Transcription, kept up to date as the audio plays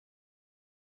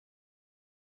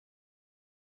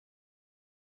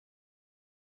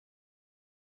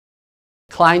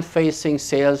client-facing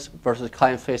sales versus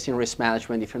client-facing risk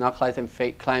management. If you're not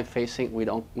client-facing, we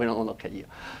don't look at you.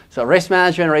 So risk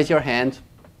management, raise your hand.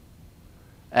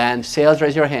 And sales,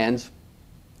 raise your hands.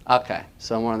 Okay,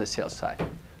 so more on the sales side.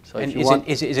 So and if you want,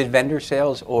 is it vendor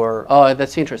sales or? Oh,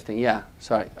 that's interesting. Yeah,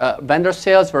 sorry. Vendor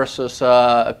sales versus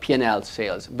P&L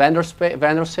sales.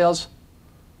 Vendor sales.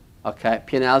 Okay,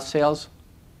 P&L sales.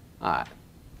 All right.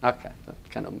 Okay, that's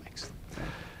kind of mixed.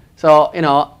 So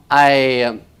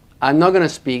I'm not going to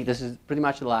speak. This is pretty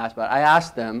much the last. But I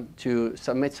asked them to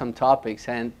submit some topics,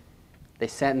 and they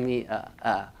sent me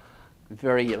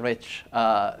very rich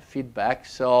feedback.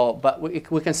 So, but we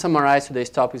can summarize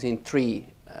today's topics in three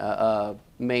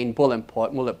main bullet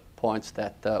points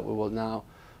that we will now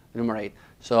enumerate.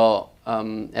 So,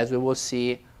 as we will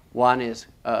see, one is,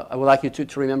 I would like you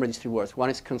to remember these three words. One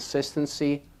is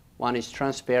consistency, one is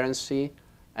transparency,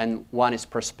 and one is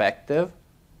perspective.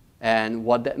 And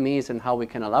what that means and how we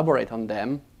can elaborate on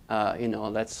them,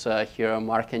 let's hear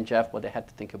Mark and Jeff what they had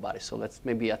to think about it. So let's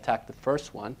maybe attack the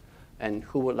first one. And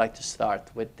who would like to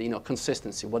start with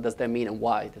consistency? What does that mean and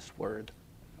why this word?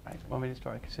 Right. Want me to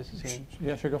start consistency?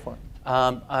 Yeah, sure, go for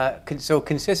it. So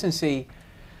consistency,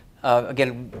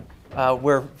 again,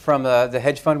 we're from the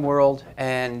hedge fund world,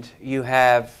 and you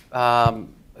have a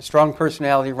strong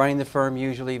personality running the firm,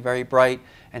 usually very bright,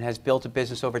 and has built a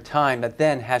business over time that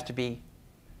then has to be,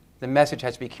 the message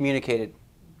has to be communicated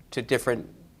to different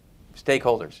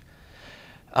stakeholders.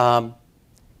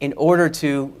 In order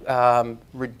to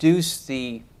reduce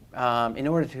the, in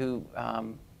order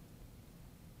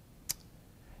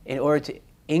to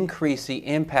increase the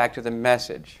impact of the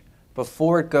message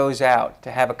before it goes out,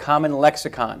 to have a common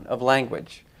lexicon of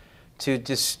language,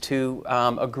 to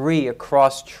agree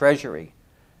across treasury,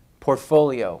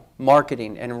 portfolio,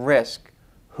 marketing, and risk,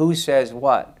 who says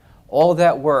what, all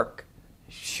that work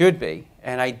should be,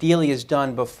 and ideally is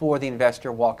done before the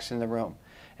investor walks in the room.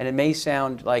 And it may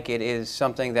sound like it is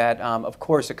something that, of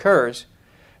course, occurs,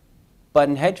 but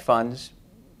in hedge funds,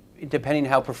 depending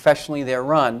how professionally they're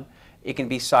run, it can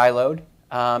be siloed.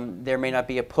 There may not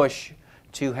be a push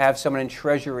to have someone in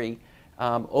treasury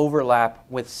overlap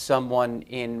with someone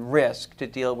in risk to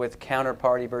deal with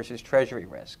counterparty versus treasury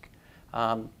risk.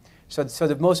 So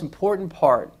the most important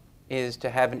part is to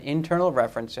have an internal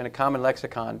reference and a common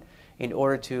lexicon in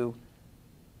order to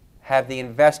have the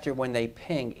investor, when they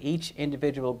ping each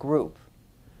individual group,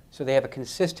 so they have a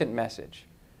consistent message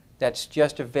that's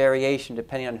just a variation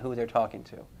depending on who they're talking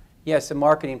to. Yes, the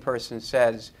marketing person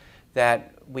says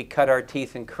that we cut our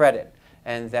teeth in credit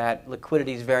and that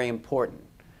liquidity is very important.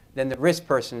 Then the risk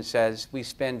person says we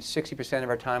spend 60% of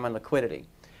our time on liquidity.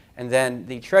 And then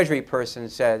the treasury person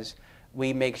says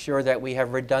we make sure that we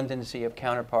have redundancy of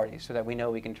counterparties so that we know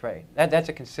we can trade. That's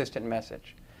a consistent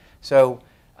message. So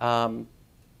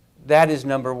that is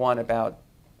number one about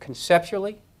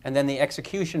conceptually. And then the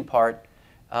execution part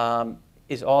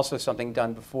is also something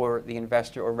done before the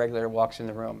investor or regulator walks in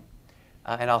the room.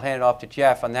 And I'll hand it off to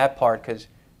Jeff on that part, because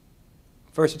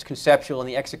first it's conceptual, and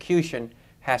the execution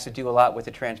has to do a lot with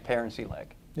the transparency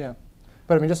leg. Yeah.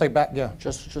 But I mean, just like back, yeah.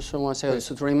 Just one second.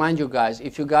 So to remind you guys,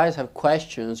 if you guys have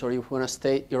questions or you want to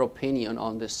state your opinion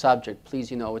on this subject,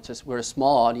 please, we're a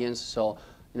small audience, so,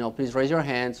 please raise your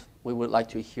hands. We would like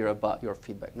to hear about your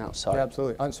feedback now. Sorry. Yeah,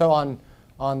 absolutely. And so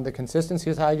on the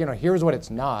consistency side, here's what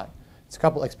it's not. It's a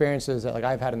couple experiences that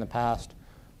I've had in the past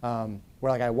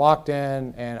where I walked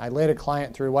in and I led a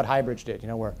client through what Highbridge did.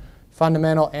 We're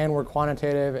fundamental and we're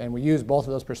quantitative, and we use both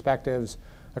of those perspectives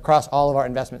across all of our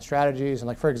investment strategies.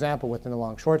 And for example, within the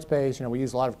long short space, we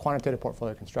use a lot of quantitative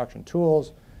portfolio construction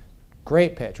tools.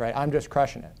 Great pitch, right? I'm just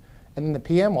crushing it. And then the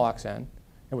PM walks in,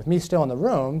 and with me still in the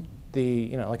room,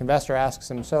 the investor asks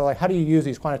him, so how do you use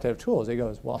these quantitative tools? He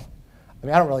goes, well,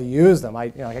 I don't really use them. I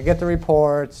get the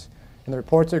reports, and the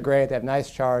reports are great. They have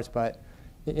nice charts, but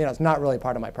it's not really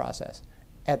part of my process.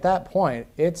 At that point,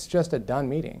 it's just a done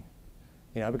meeting,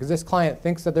 because this client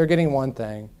thinks that they're getting one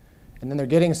thing, and then they're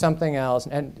getting something else,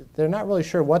 and they're not really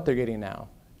sure what they're getting now.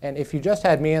 And if you just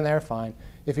had me in there, fine.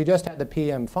 If you just had the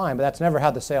PM, fine. But that's never how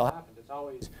the sale happens. It's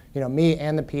always me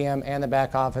and the PM and the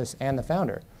back office and the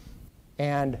founder.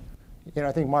 And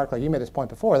I think, Mark, you made this point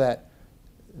before, that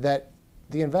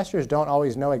the investors don't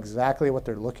always know exactly what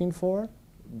they're looking for,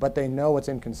 but they know what's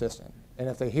inconsistent. And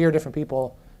if they hear different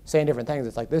people saying different things,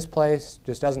 it's like this place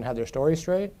just doesn't have their story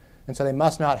straight, and so they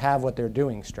must not have what they're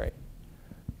doing straight.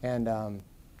 And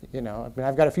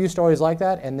I've got a few stories like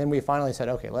that, and then we finally said,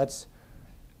 okay, let's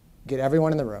get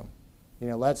everyone in the room.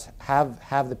 Let's have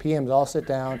the PMs all sit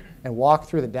down and walk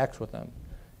through the decks with them.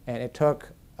 And it took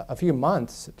a few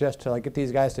months just to get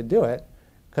these guys to do it,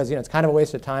 because it's kind of a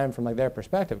waste of time from their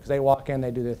perspective, because they walk in,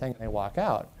 they do their thing, and they walk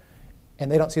out.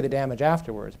 and they don't see the damage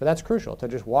afterwards. But that's crucial, to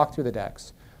just walk through the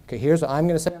decks. Okay, here's what I'm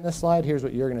going to say on this slide. Here's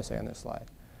what you're going to say on this slide.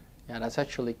 Yeah, that's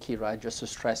actually key, right? Just to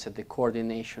stress it, the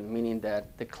coordination, meaning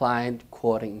that the client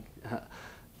quoting,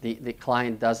 the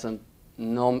client doesn't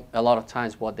know a lot of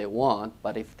times what they want,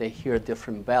 but if they hear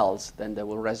different bells, then they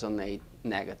will resonate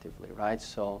negatively, right?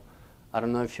 So I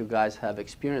don't know if you guys have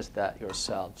experienced that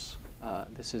yourselves.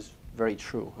 This is very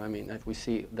true. I mean, we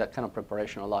see that kind of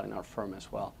preparation a lot in our firm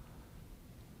as well.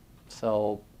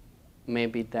 So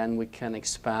maybe then we can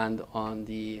expand on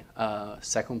the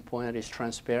second point, that is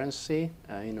transparency.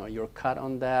 You know, your cut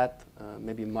on that.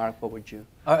 Maybe Mark, what would you?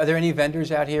 Are there any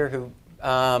vendors out here who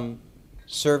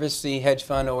service the hedge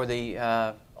fund or the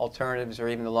alternatives or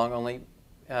even the long-only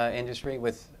industry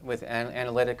with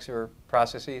analytics or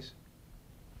processes?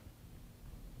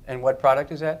 And what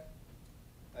product is that?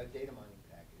 A data mining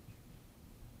package.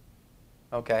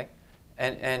 Okay.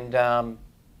 And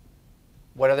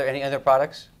what any other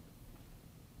products?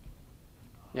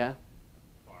 Yeah?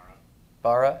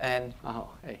 Bara and? Oh,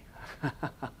 hey.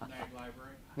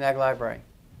 NAG library.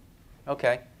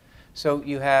 Okay. So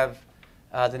you have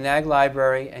the NAG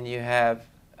library, and you have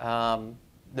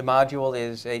the module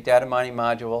is a data mining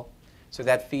module. So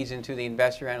that feeds into the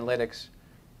investor analytics.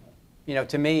 You know,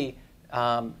 to me,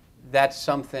 that's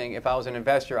something, if I was an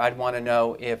investor, I'd want to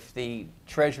know if the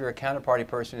treasurer counterparty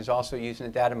person is also using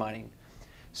the data mining.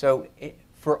 So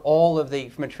for all of the,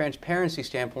 from a transparency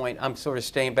standpoint, I'm sort of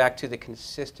staying back to the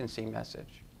consistency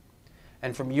message.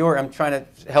 And from your, I'm trying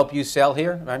to help you sell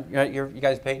here. You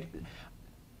guys paid.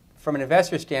 From an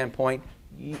investor standpoint,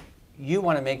 you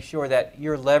want to make sure that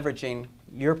you're leveraging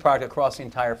your product across the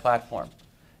entire platform.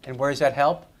 And where does that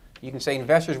help? You can say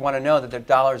investors want to know that their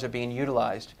dollars are being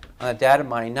utilized on the data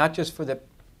mining, not just for the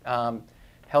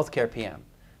healthcare PM,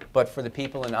 but for the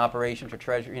people in operations or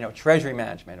treasury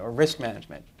management or risk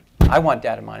management. I want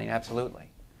data mining, absolutely.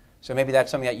 So maybe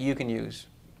that's something that you can use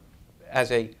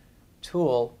as a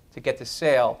tool to get the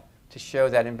sale, to show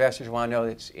that investors want to know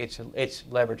that it's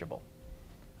leverageable.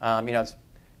 You know,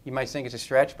 you might think it's a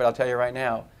stretch, but I'll tell you right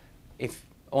now, if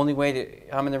only way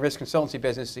to, I'm in the risk consultancy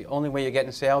business, the only way you're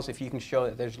getting sales if you can show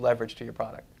that there's leverage to your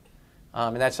product.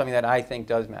 And that's something that I think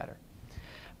does matter.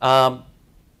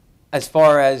 As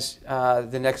far as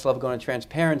the next level going to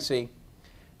transparency,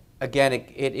 again,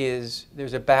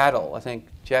 there's a battle. I think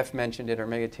Jeff mentioned it, or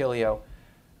maybe Attilio.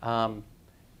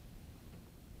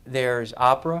 There's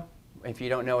Opera. If you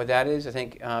don't know what that is, I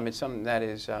think it's something that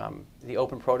is the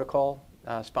open protocol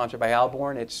sponsored by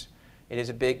Alborn. It is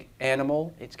a big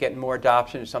animal. It's getting more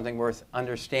adoption. It's something worth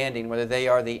understanding, whether they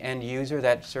are the end user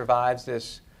that survives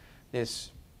this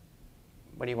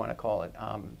what do you want to call it?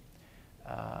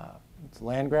 It's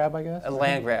land grab, I guess. A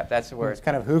land grab, that's the word. It's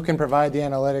kind of who can provide the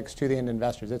analytics to the end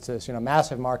investors. It's this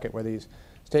massive market where these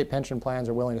state pension plans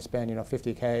are willing to spend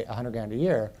 $50K, $100,000 a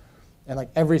year, and like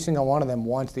every single one of them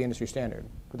wants the industry standard,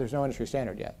 but there's no industry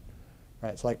standard yet,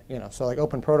 right? So like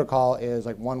open protocol is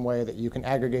like one way that you can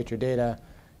aggregate your data,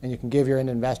 and you can give your end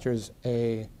investors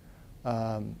a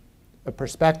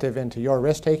perspective into your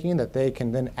risk taking that they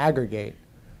can then aggregate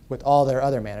with all their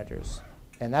other managers,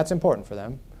 and that's important for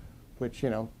them. Which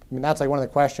I mean, that's like one of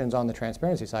the questions on the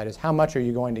transparency side is how much are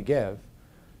you going to give?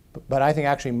 But I think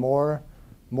actually more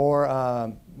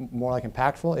like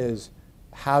impactful is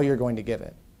how you're going to give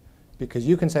it, because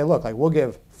you can say, look, like we'll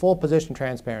give full position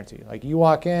transparency. Like you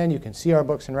walk in, you can see our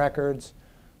books and records,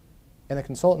 and the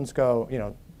consultants go,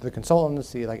 the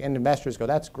consultants, the end investors go,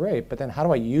 that's great, but then how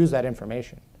do I use that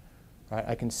information? Right?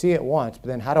 I can see it once, but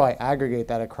then how do I aggregate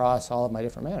that across all of my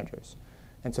different managers?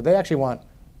 And so they actually want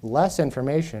less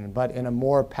information, but in a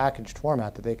more packaged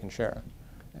format that they can share.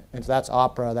 And so that's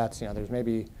Opera. That's there's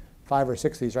maybe 5 or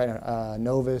 6 of these right now.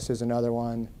 Novus is another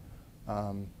one.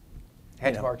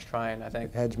 Hedgemark's trying, I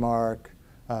think. Hedgemark,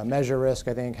 Measure Risk,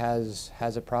 I think has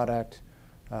a product.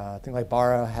 I think like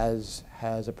Bara has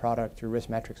a product through Risk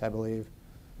Metrics, I believe.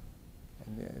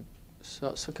 And,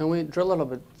 So can we drill a little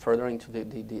bit further into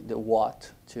the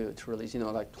what to release?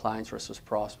 Like clients versus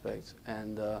prospects,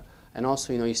 and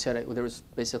also, you said there was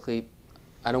basically,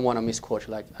 I don't want to misquote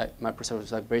you, my perception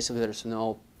was like basically there's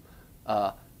no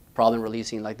problem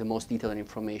releasing like the most detailed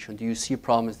information. Do you see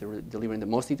problems delivering the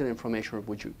most detailed information, or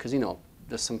would you, because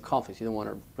there's some conflicts, you don't want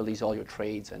to release all your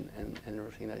trades and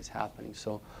everything that is happening.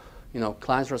 So,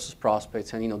 clients versus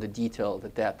prospects and, the detail, the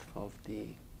depth of the...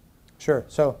 Sure.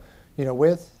 So, I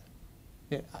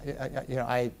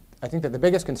think that the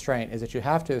biggest constraint is that you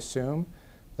have to assume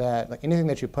that like anything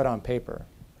that you put on paper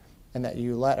and that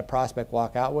you let a prospect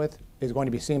walk out with is going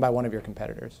to be seen by one of your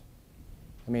competitors.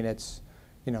 I mean, it's,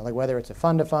 like whether it's a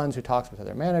fund of funds who talks with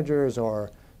other managers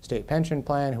or state pension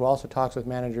plan who also talks with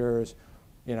managers,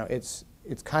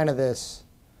 it's kind of this,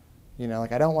 you know,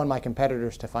 like I don't want my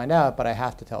competitors to find out, but I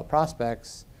have to tell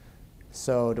prospects.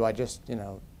 So do I just, you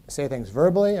know, say things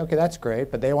verbally? Okay, that's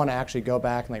great, but they want to actually go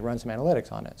back and like run some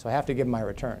analytics on it. So I have to give them my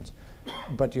returns.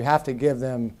 But you have to give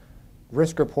them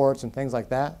risk reports and things like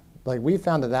that. Like we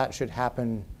found that that should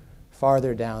happen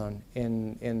farther down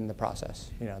in the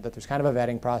process. You know, that there's kind of a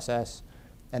vetting process,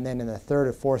 and then in the third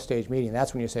or fourth stage meeting,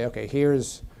 that's when you say, okay,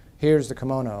 here's the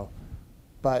kimono.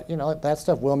 But you know, that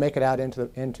stuff will make it out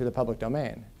into the public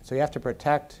domain. So you have to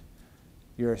protect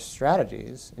your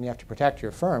strategies, and you have to protect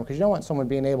your firm, because you don't want someone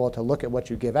being able to look at what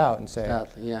you give out and say,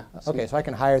 yeah. okay, so I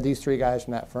can hire these 3 guys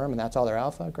from that firm, and that's all their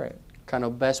alpha? Great. Kind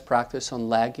of best practice on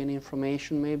lagging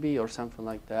information maybe, or something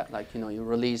like that. Like, you know, you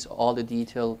release all the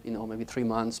detail, you know, maybe 3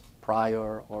 months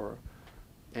prior, or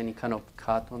any kind of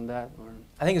cut on that? Or?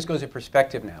 I think this goes in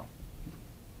perspective now,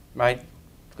 right?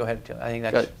 Go ahead, Attilio. I think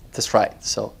that's... Good. That's right.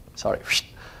 So, sorry.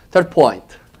 Third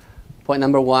point. Point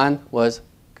number 1 was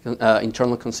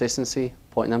internal consistency.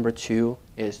 Point number 2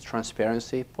 is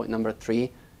transparency. Point number 3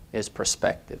 is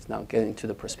perspective. Now getting to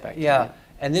the perspective. Yeah,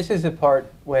 and this is the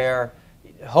part where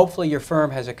hopefully your firm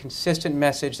has a consistent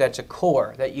message that's a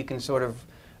core that you can sort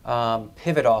of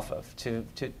pivot off of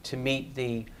to meet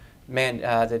the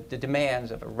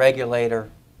demands of a regulator,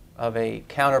 of a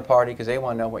counterparty, because they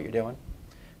want to know what you're doing,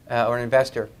 or an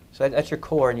investor. So that's your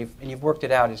core, and you've worked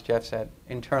it out, as Jeff said,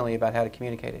 internally about how to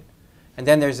communicate it. And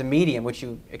then there's the medium, which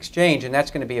you exchange, and that's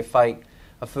going to be a fight,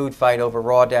 a food fight over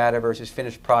raw data versus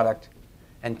finished product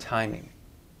and timing,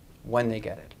 when they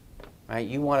get it. Right?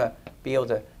 You want to be able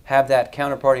to have that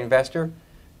counterparty investor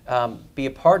be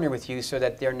a partner with you so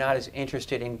that they're not as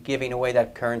interested in giving away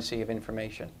that currency of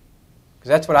information. Because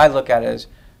that's what I look at as,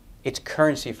 it's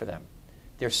currency for them.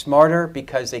 They're smarter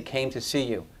because they came to see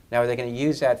you. Now, are they going to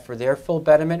use that for their full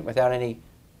betterment without any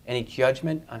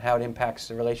judgment on how it impacts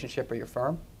the relationship or your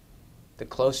firm? The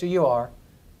closer you are,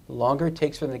 the longer it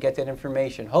takes for them to get that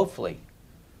information. Hopefully,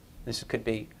 this could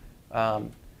be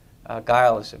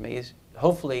guileless of me, is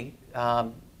hopefully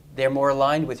they're more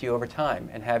aligned with you over time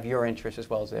and have your interests as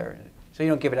well as theirs. So you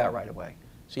don't give it out right away.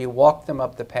 So you walk them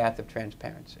up the path of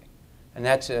transparency. And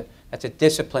that's a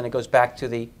discipline that goes back to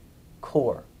the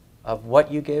core of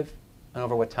what you give and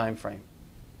over what time frame.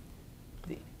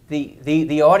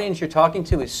 The audience you're talking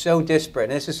to is so disparate,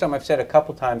 and this is something I've said a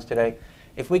couple times today.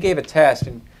 If we gave a test,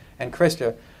 and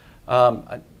Krista,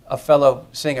 a fellow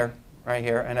singer right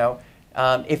here, I know,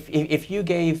 if you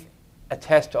gave a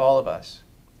test to all of us,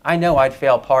 I know I'd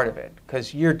fail part of it,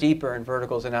 because you're deeper in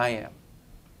verticals than I am.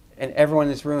 And everyone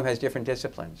in this room has different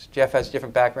disciplines. Jeff has a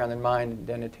different background than mine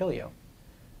than Attilio.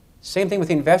 Same thing with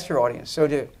the investor audience. So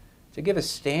to give a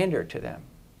standard to them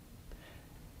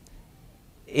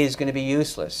is going to be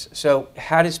useless. So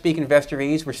how to speak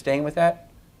investor-ese, we're staying with that.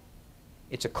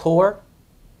 It's a core.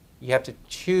 You have to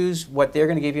choose what they're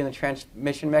going to give you in the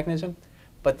transmission mechanism.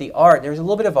 But the art, there's a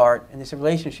little bit of art in this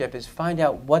relationship, is find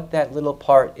out what that little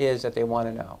part is that they want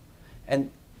to know.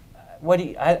 And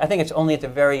I think it's only at the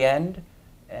very end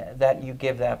that you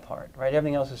give that part, right?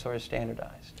 Everything else is sort of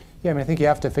standardized. Yeah, I mean, I think you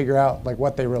have to figure out like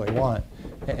what they really want.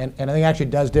 And I think it actually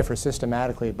does differ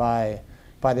systematically by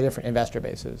the different investor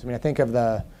bases. I mean, I think of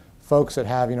the folks that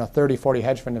have, 30, 40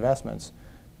 hedge fund investments.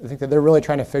 I think that they're really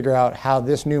trying to figure out how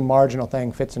this new marginal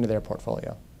thing fits into their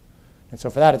portfolio. And so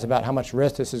for that, it's about how much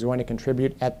risk this is going to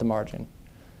contribute at the margin.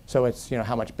 So it's,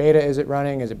 how much beta is it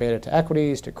running? Is it beta to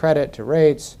equities, to credit, to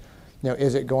rates?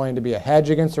 Is it going to be a hedge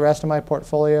against the rest of my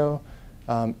portfolio?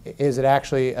 Is it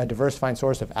actually a diversifying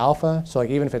source of alpha? So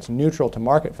like even if it's neutral to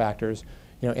market factors,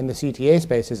 in the CTA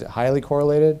space, is it highly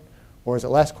correlated or is it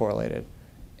less correlated?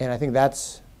 And I think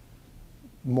that's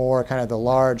more kind of the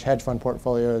large hedge fund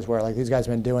portfolios where like these guys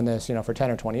have been doing this, for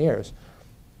 10 or 20 years.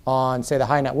 On, say, the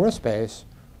high net worth space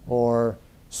or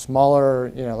smaller,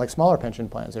 like smaller pension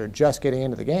plans that are just getting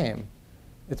into the game,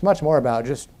 it's much more about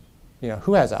just,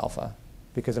 who has alpha?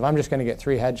 Because if I'm just going to get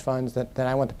 3 hedge funds, then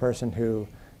I want the person who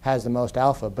has the most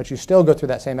alpha. But you still go through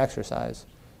that same exercise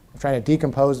of trying to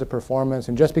decompose the performance.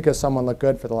 And just because someone looked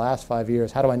good for the last 5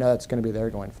 years, how do I know that's going to be there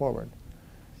going forward?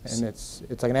 And it's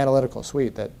like an analytical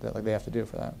suite that like they have to do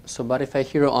for that. So, but if I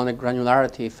hear on a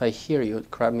granularity, if I hear you,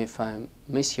 correct me if I'm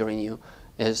mishearing you,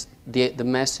 is the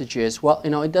message is, well,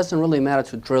 it doesn't really matter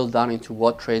to drill down into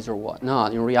what trades or what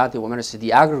not. In reality, what matters is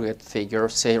the aggregate figure,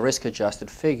 say risk-adjusted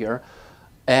figure,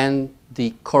 and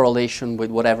the correlation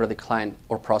with whatever the client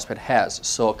or prospect has.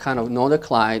 So kind of know the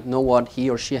client, know what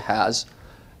he or she has,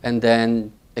 and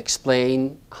then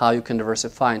explain how you can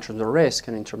diversify in terms of risk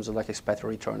and in terms of like expected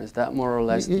return. Is that more or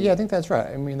less? Yeah, I think that's right.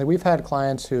 I mean, we've had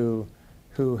clients who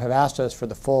have asked us for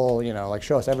the full, like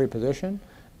show us every position.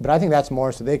 But I think that's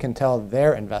more so they can tell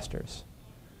their investors,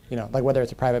 like whether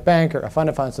it's a private bank or a fund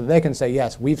of funds, so they can say,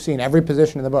 yes, we've seen every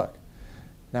position in the book.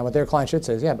 Now, what their client should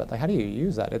say is, yeah, but like, how do you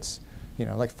use that? It's,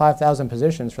 like 5,000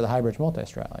 positions for the Highbridge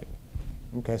multi-strat. Like,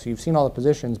 okay, so you've seen all the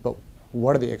positions, but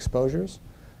what are the exposures?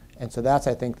 And so that's,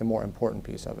 I think, the more important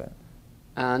piece of it.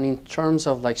 And in terms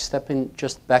of like stepping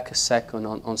just back a second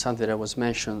on something that was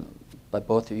mentioned by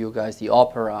both of you guys, the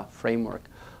opera framework,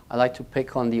 I like to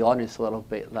pick on the audience a little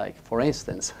bit. Like, for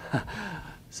instance,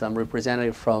 some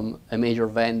representative from a major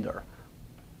vendor,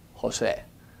 Jose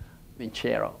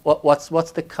Vincero.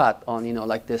 What's the cut on,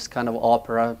 like this kind of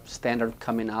opera standard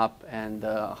coming up, and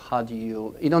how do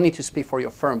you don't need to speak for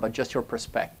your firm, but just your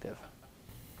perspective.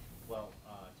 Well,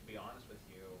 to be honest with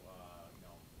you,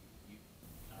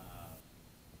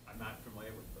 I'm not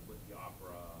familiar with the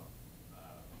opera.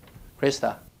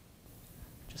 Krista,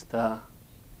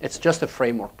 it's just a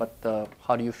framework, but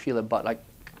how do you feel about like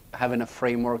having a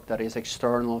framework that is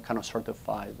external, kind of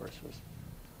certified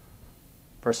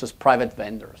versus private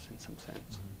vendors in some sense?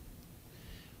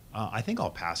 Mm-hmm. I think I'll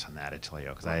pass on that,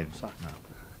 Attilio, because no.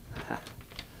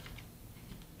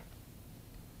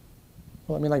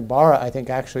 Well, I mean, like BARA, I think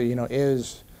actually,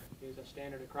 is a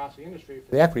standard across the industry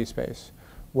for the equity space,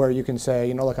 where you can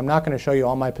say, look, I'm not going to show you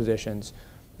all my positions,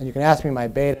 and you can ask me my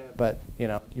beta, but you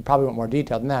probably want more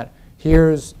detail than that.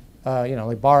 Here's,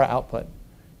 like BARA output.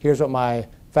 Here's what my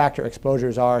factor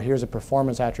exposures are. Here's a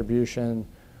performance attribution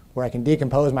where I can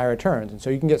decompose my returns. And so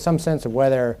you can get some sense of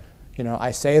whether,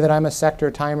 I say that I'm a sector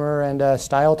timer and a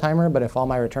style timer, but if all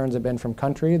my returns have been from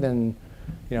country, then,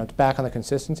 it's back on the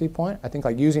consistency point. I think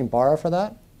like using BARA for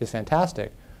that is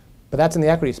fantastic. But that's in the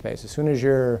equity space. As soon as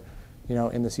you're,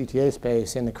 in the CTA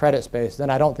space, in the credit space, then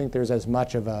I don't think there's as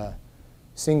much of a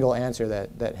single answer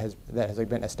that has like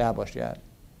been established yet.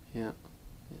 Yeah.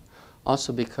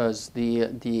 Also because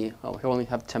we only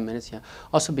have 10 minutes here.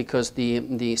 Also because the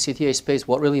CTA space,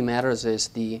 what really matters is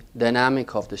the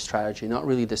dynamic of the strategy, not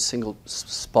really the single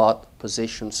spot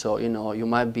position. So you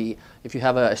might be, if you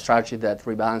have a strategy that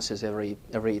rebalances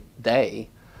every day,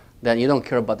 then you don't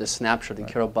care about the snapshot. You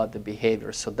care about the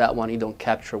behavior. So that one you don't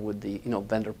capture with the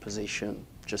vendor position,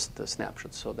 just the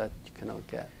snapshot. So that you cannot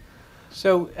get.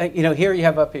 So here you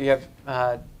have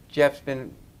Jeff's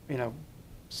been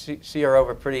CRO of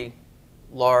a pretty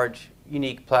large,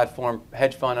 unique platform,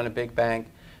 hedge fund on a big bank,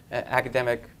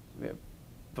 academic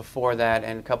before that,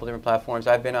 and a couple different platforms.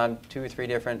 I've been on 2 or 3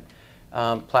 different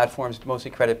platforms,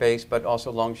 mostly credit-based, but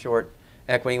also long-short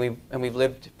equity. We've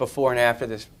lived before and after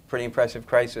this pretty impressive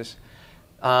crisis.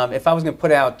 If I was going to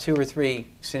put out 2 or 3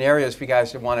 scenarios for you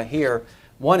guys to want to hear,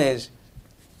 one is,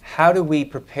 how do we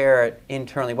prepare it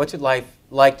internally? What's it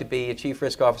like to be a chief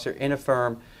risk officer in a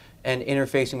firm and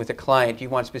interfacing with a client? Do you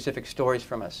want specific stories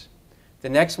from us? The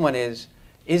next one is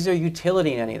there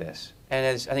utility in any of this? And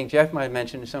as I think Jeff might have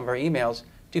mentioned in some of our emails,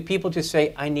 do people just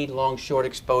say, I need long-short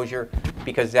exposure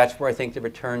because that's where I think the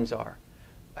returns are?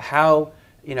 How,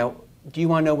 do you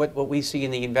want to know what we see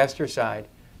in the investor side?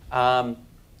 And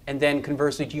then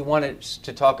conversely, do you want us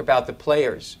to talk about the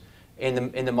players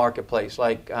in the marketplace,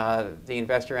 like the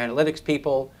investor analytics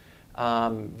people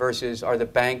versus are the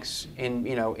banks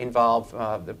involved,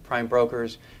 the prime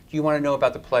brokers? Do you want to know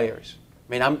about the players?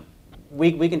 I mean,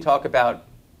 we can talk about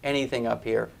anything up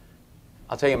here.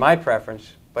 I'll tell you my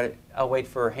preference, but I'll wait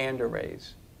for a hand to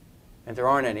raise. If there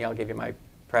aren't any, I'll give you my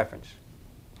preference.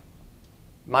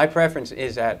 My preference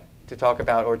is to talk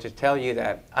about or to tell you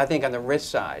that I think on the risk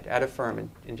side at a firm,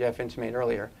 and Jeff intimated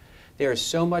earlier, there is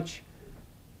so much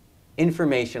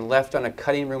information left on a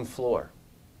cutting room floor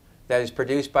that is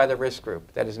produced by the risk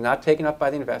group that is not taken up by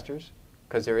the investors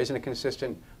because there isn't a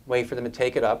consistent way for them to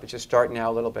take it up. It's just starting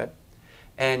out a little bit.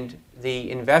 And the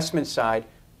investment side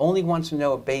only wants to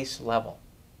know a base level,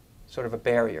 sort of a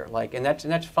barrier, and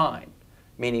that's fine.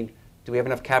 Meaning, do we have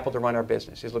enough capital to run our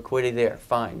business? Is liquidity there?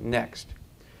 Fine. Next.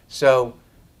 So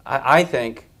I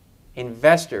think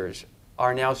investors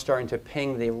are now starting to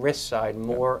ping the risk side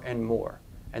more and more,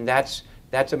 and that's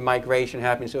a migration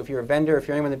happening. So if you're a vendor, if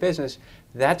you're anyone in the business,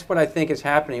 that's what I think is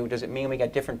happening. Does it mean we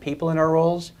get different people in our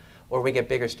roles, or we get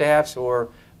bigger staffs, or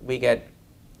we get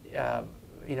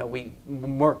we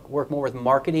work more with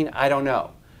marketing? I don't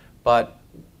know. But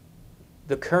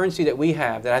the currency that we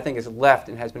have that I think is left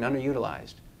and has been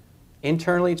underutilized,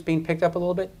 internally it's being picked up a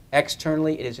little bit.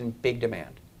 Externally it is in big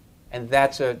demand. And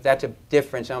that's a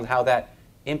difference on how that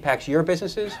impacts your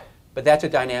businesses, but that's a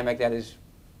dynamic that is,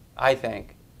 I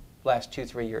think, last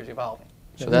 2-3 years evolving.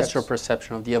 So that's your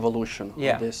perception of the evolution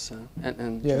of this. Yeah, I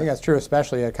think that's true,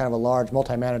 especially at kind of a large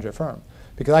multi-manager firm.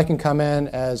 Because I can come in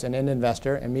as an end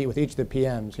investor and meet with each of the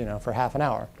PMs, for half an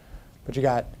hour. But you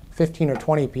got 15 or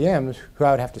 20 PMs who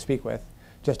I would have to speak with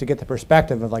just to get the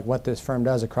perspective of like what this firm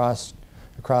does across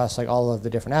across like all of the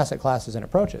different asset classes and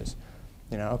approaches.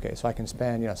 Okay, so I can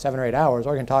spend 7 or 8 hours,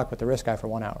 or I can talk with the risk guy for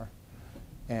 1 hour.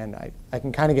 And I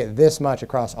can kind of get this much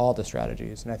across all the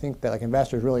strategies. And I think that like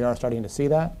investors really are starting to see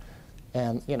that.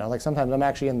 And like sometimes I'm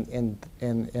actually in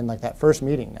like that first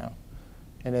meeting now.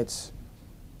 And it's,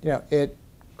 it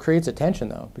creates a tension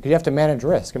though, because you have to manage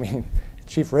risk. I mean,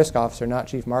 chief risk officer, not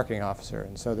chief marketing officer.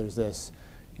 And so there's this,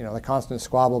 the constant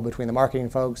squabble between the marketing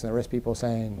folks and the risk people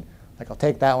saying, like, I'll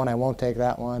take that one, I won't take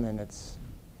that one, and it's.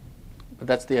 But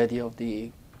that's the idea of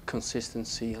the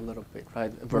consistency a little bit,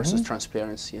 right? Versus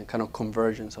transparency and kind of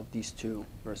convergence of these two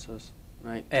versus,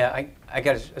 right? Yeah, I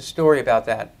got a story about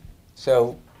that.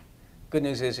 So good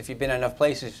news is if you've been in enough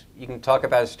places, you can talk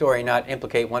about a story, not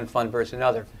implicate one fund versus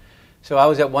another. So I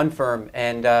was at one firm,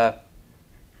 and an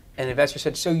investor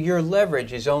said, so your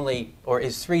leverage is only, or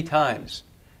is 3 times.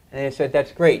 And they said,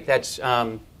 that's great. That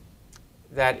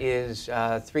is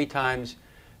 3 times,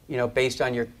 based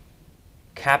on your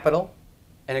capital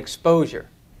and exposure.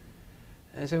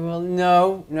 And I said, well,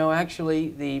 no, actually,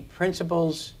 the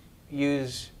principals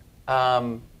use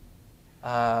net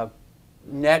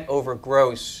over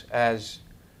gross as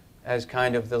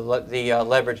kind of the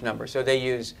leverage number. So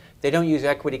they don't use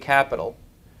equity capital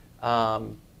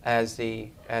as the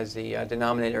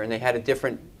denominator, and they had a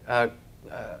different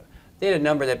they had a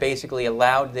number that basically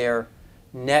allowed their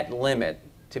net limit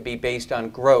to be based on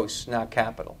gross, not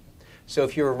capital. So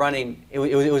if you were running, it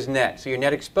was net. So your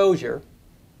net exposure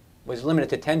was limited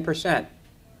to 10%,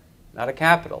 not a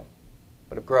capital,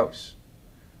 but a gross.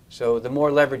 So the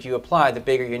more leverage you apply, the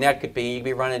bigger your net could be. You'd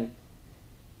be running,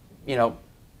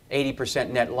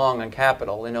 80% net long on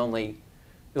capital, and only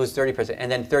it was 30%,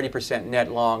 and then 30%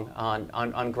 net long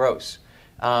on gross.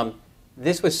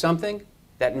 This was something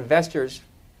that investors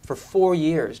for 4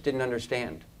 years didn't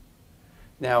understand.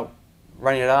 Now,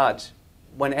 running at odds,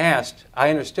 when asked, I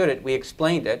understood it, we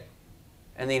explained it,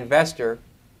 and the investor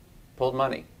pulled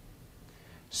money.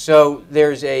 So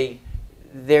this is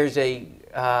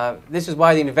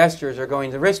why the investors are going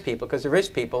to risk people, because the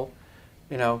risk people,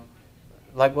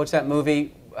 like what's that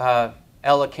movie,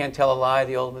 Ella Can't Tell a Lie,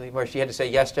 the old movie where she had to say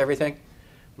yes to everything?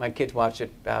 My kids watched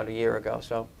it about a year ago.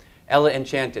 So Ella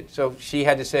Enchanted. So she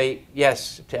had to say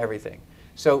yes to everything.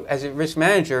 So as a risk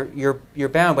manager, you're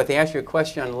bound, but they ask you a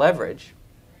question on leverage,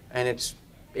 and it's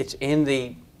in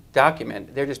the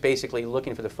document. They're just basically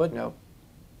looking for the footnote.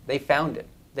 They found it.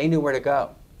 They knew where to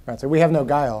go. Right, so we have no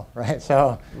guile, right?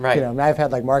 So, right. I've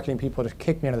had like marketing people just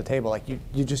kick me under the table, like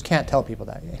you just can't tell people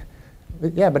that.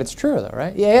 Yeah, but it's true though,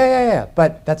 right? Yeah.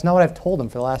 But that's not what I've told them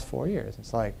for the last 4 years.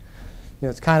 It's like,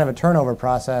 it's kind of a turnover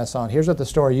process on here's what the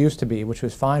story used to be, which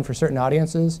was fine for certain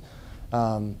audiences,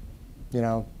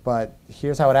 but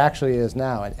here's how it actually is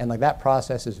now, and like that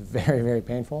process is very, very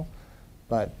painful,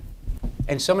 but.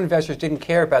 And some investors didn't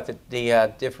care about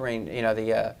the differing,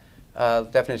 the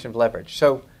definition of leverage.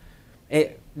 So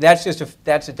that's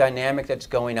a dynamic that's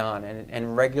going on,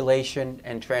 and regulation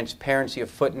and transparency of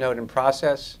footnote and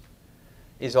process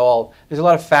is all. There's a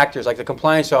lot of factors, like the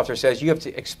compliance officer says you have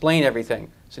to explain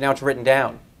everything. So now it's written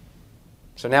down.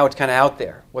 So now it's kind of out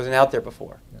there. Wasn't out there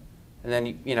before. Yeah. And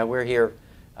then we're here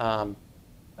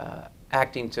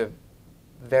acting to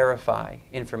verify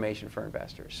information for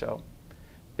investors. So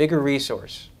bigger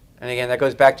resource. And again, that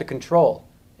goes back to control.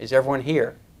 Is everyone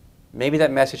here? Maybe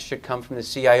that message should come from the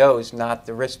CIOs, not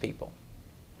the risk people.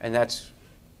 And that's,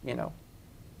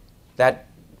 that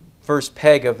first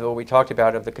peg of what we talked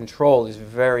about of the control is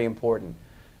very important.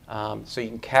 So you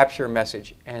can capture a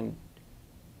message and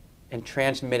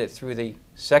transmit it through the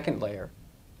second layer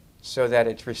so that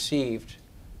it's received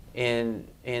in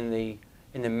the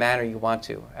manner you want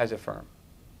to as a firm.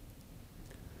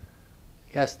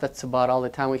 Yes, that's about all the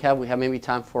time we have. We have maybe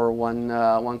time for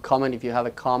one comment if you have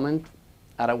a comment.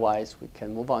 Otherwise, we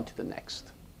can move on to the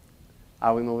next.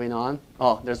 Are we moving on?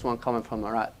 Oh, there's one comment from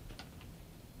Marat.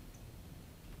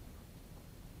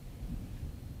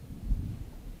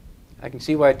 I can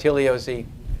see why Attilio is the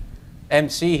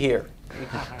MC here. He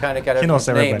kind of got He knows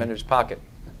his name everybody. in his pocket.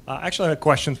 Actually, I have a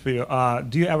question for you.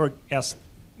 Do you ever ask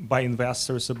by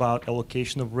investors about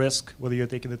allocation of risk, whether you're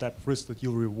taking the type of risk that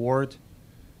you'll reward? Do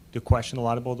you question a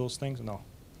lot about those things? No.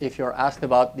 If you're asked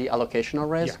about the allocation of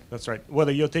risk? Yeah, that's right.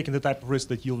 Whether you're taking the type of risk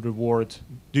that you'll reward,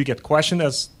 do you get questioned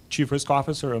as chief risk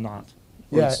officer or not?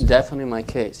 Well, it's definitely my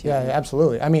case. Yeah,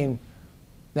 absolutely. I mean,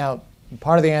 now,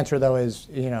 part of the answer, though, is,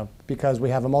 because we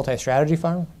have a multi-strategy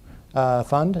fund,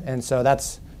 and so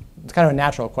it's kind of a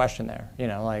natural question there.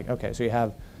 Okay, so you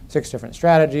have 6 different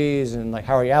strategies, and like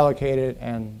how are you allocated,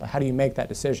 and how do you make that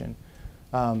decision?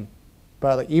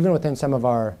 But like, even within some of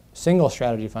our single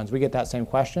strategy funds, we get that same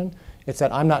question. It's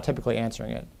that I'm not typically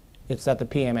answering it. it's that the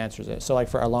PM answers it. So like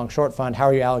for our long short fund, how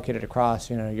are you allocated across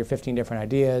your 15 different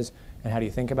ideas, and how do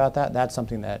you think about that? That's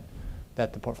something that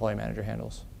the portfolio manager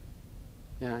handles.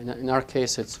 Yeah, in our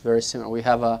case, it's very similar. We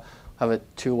have a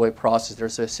two-way process.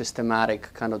 There's a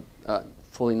systematic kind of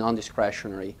fully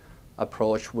non-discretionary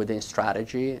approach within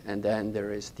strategy, and then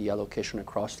there is the allocation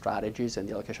across strategies, and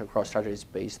the allocation across strategies is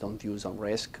based on views on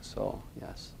risk. So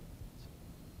yes.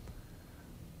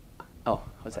 Oh,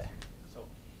 Jose. So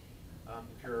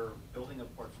if you're building a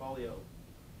portfolio.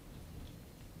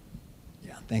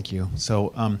 Yeah, thank you.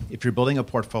 So if you're building a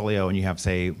portfolio and you have,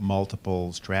 say,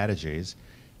 multiple strategies,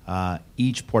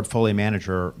 each portfolio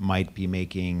manager might be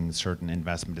making certain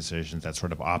investment decisions that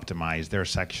sort of optimize their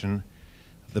section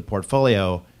of the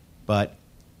portfolio, but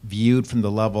viewed from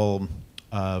the level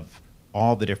of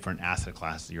all the different asset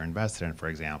classes you're invested in, for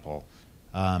example,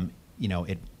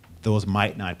 those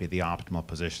might not be the optimal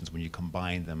positions when you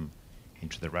combine them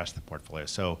into the rest of the portfolio.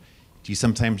 So do you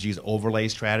sometimes use overlay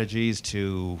strategies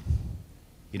to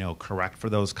correct for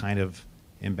those kind of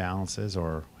imbalances,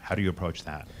 or how do you approach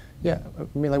that? Yeah, I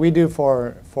mean, like we do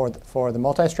for the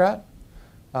multi-strat,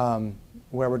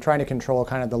 where we're trying to control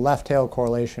kind of the left tail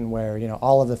correlation, where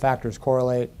all of the factors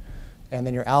correlate, and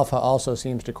then your alpha also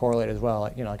seems to correlate as well.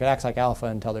 Like, it acts like alpha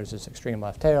until there's this extreme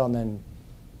left tail, and then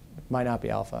it might not be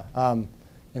alpha.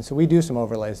 And so we do some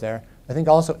overlays there. I think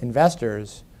also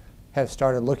investors have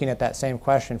started looking at that same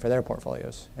question for their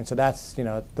portfolios, and so that's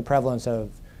the prevalence of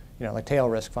like tail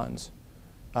risk funds.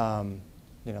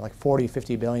 Like 40,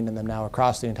 50 billion in them now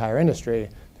across the entire industry.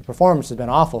 The performance has been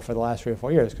awful for the last 3 or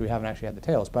 4 years because we haven't actually had the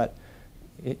tails. But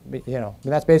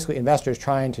that's basically investors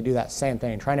trying to do that same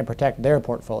thing, trying to protect their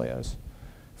portfolios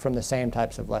from the same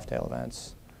types of left tail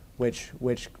events, which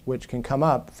can come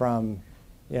up from,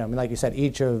 like you said,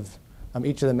 each of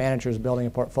the managers building a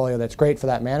portfolio that's great for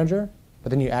that manager, but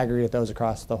then you aggregate those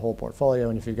across the whole portfolio,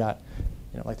 and if you've got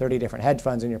like 30 different hedge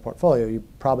funds in your portfolio, you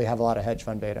probably have a lot of hedge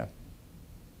fund beta.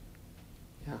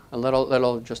 Yeah, a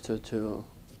little just to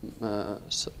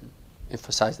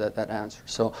emphasize that answer.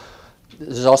 So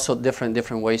there's also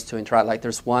different ways to interact. Like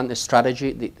there's one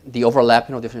strategy, the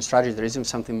overlapping of different strategies. There isn't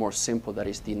something more simple that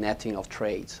is the netting of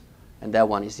trades, and that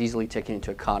one is easily taken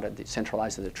into account at the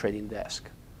centralized at the trading desk.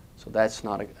 So that's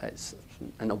not it's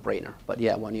a no-brainer. But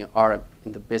yeah, when you are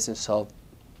in the business of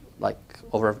like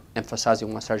overemphasizing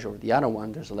one strategy over the other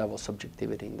one, there's a level of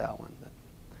subjectivity in that one.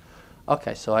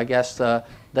 Okay, so I guess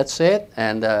that's it,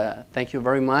 and thank you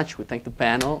very much. We thank the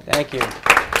panel. Thank you.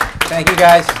 Thank you,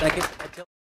 guys. Thank you.